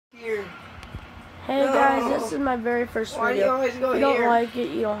Hey guys, this is my very first Why video. do you always go if you here? don't like it,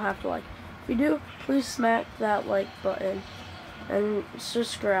 you don't have to like it. If you do, please smack that like button and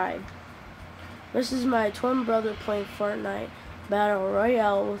subscribe. This is my twin brother playing Fortnite Battle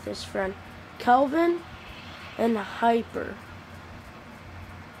Royale with his friend Kelvin and Hyper.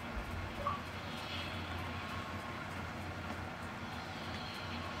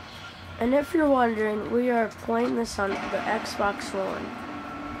 And if you're wondering, we are playing this on the Xbox One.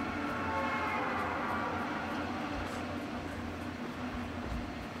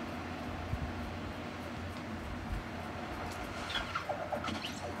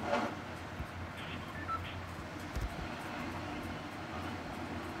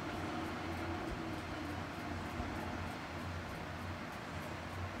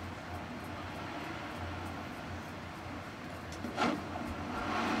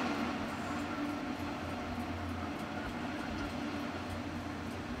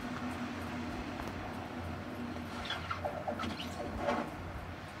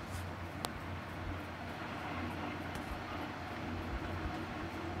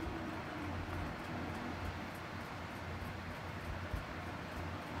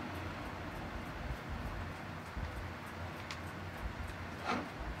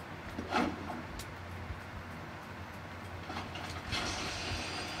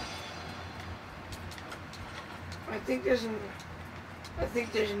 I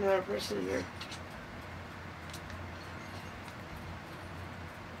think there's another person here.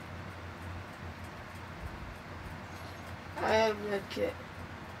 I have med kit.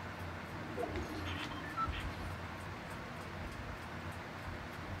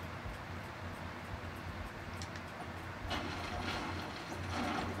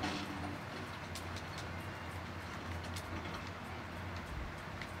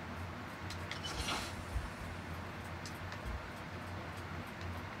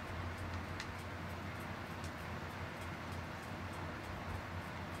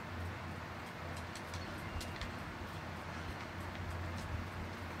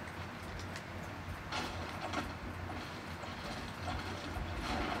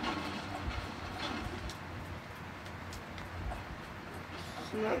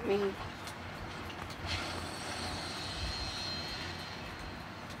 It's not me.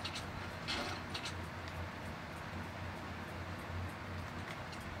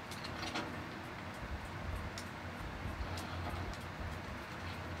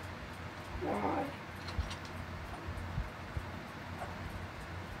 Why?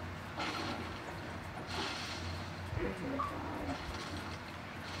 Oh my God.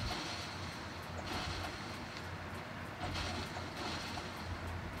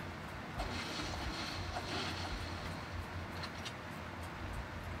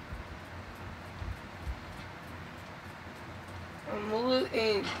 I'm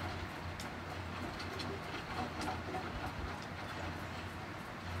looting.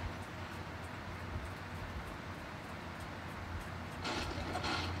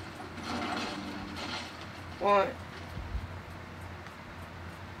 What?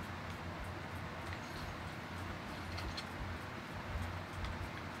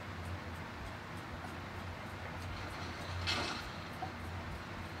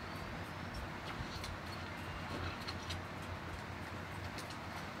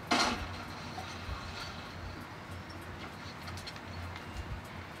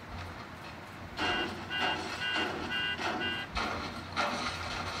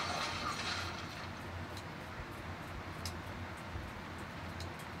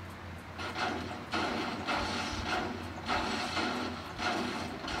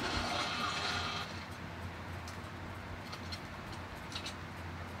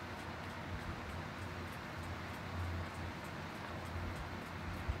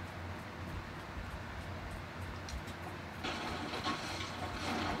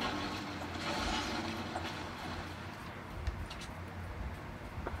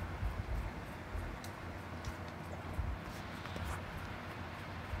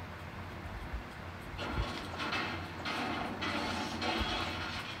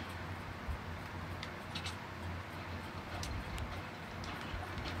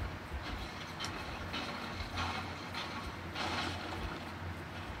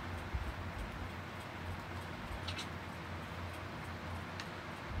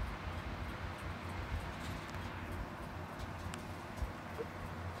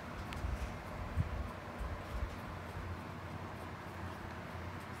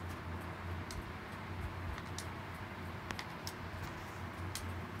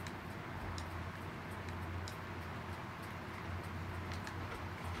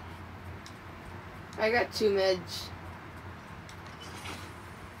 I got 2 meds.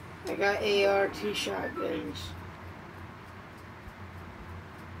 I got ART shotguns.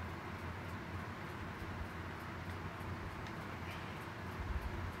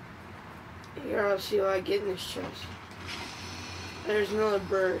 Here, I'll see what I get in this chest. There's another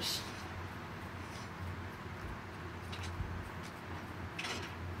burst.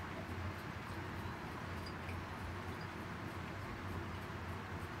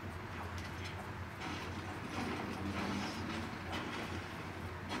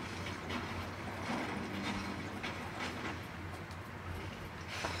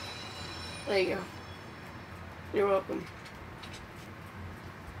 There you go. You're welcome.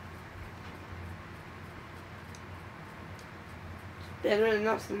 It's better than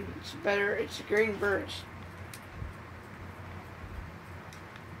nothing. It's better. It's a green burst.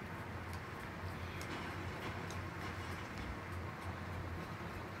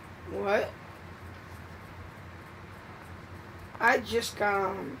 What? I just got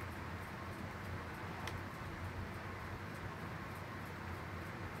on.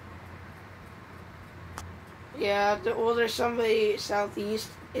 Yeah, well, there's somebody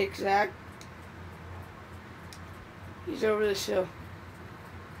southeast, exact. He's over this hill.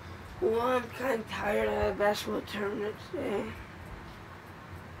 Well, I'm kind of tired. I had a basketball tournament today.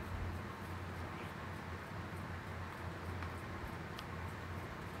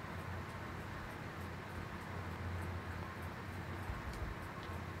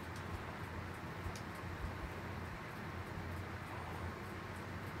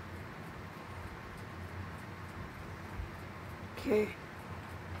 Okay.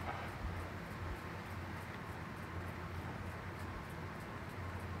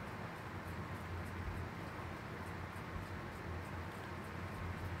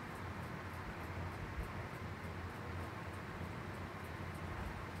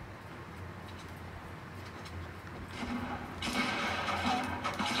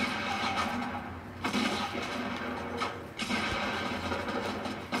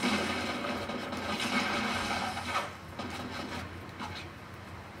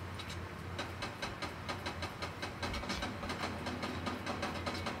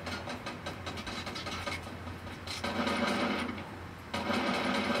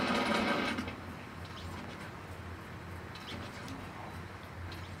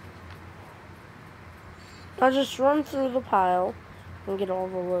 I'll just run through the pile and get all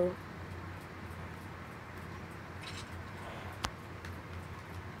the loot.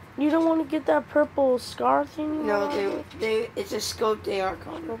 You don't want to get that purple scar thing? No, it's a scoped AR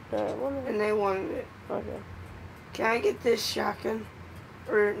card. Okay, And they wanted it. Okay. Can I get this shotgun?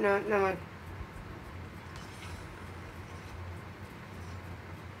 Or, no, never mind.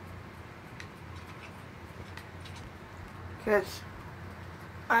 Because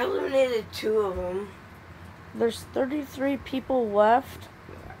I eliminated 2 of them. There's 33 people left,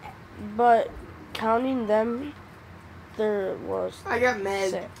 but counting them, there was I got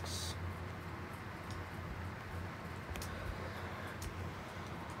mad. 6.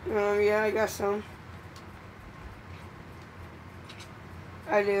 Yeah, I got some.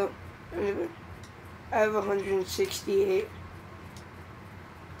 I do. I have 168.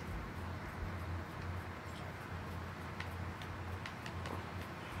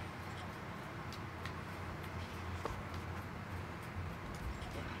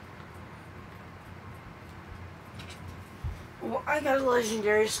 Well, I got a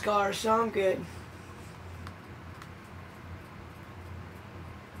legendary scar, so I'm good.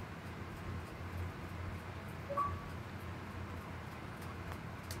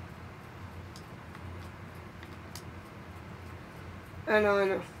 I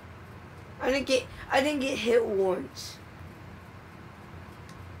know. I didn't get hit once.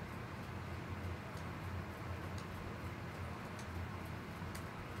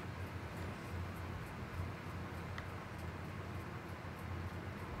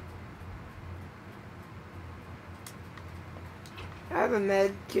 I have a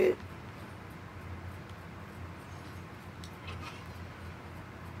med kit.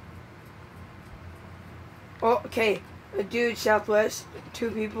 Oh, okay. A dude southwest,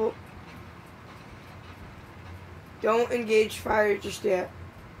 2 people. Don't engage fire just yet.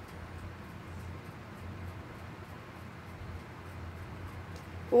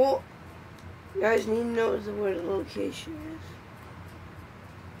 Well, you guys need to know where the location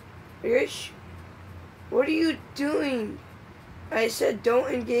is. You guys, what are you doing? I said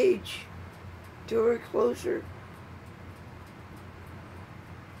don't engage. Door closer.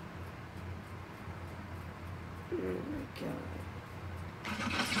 Oh my god.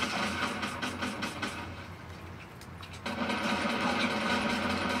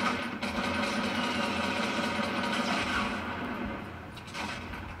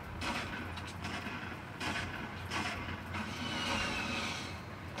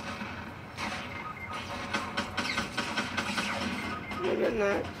 but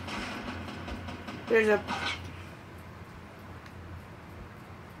not. There's a...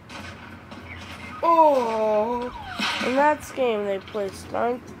 Oh! In that game, they placed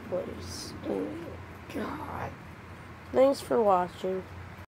 9th place. Oh, God. Thanks for watching.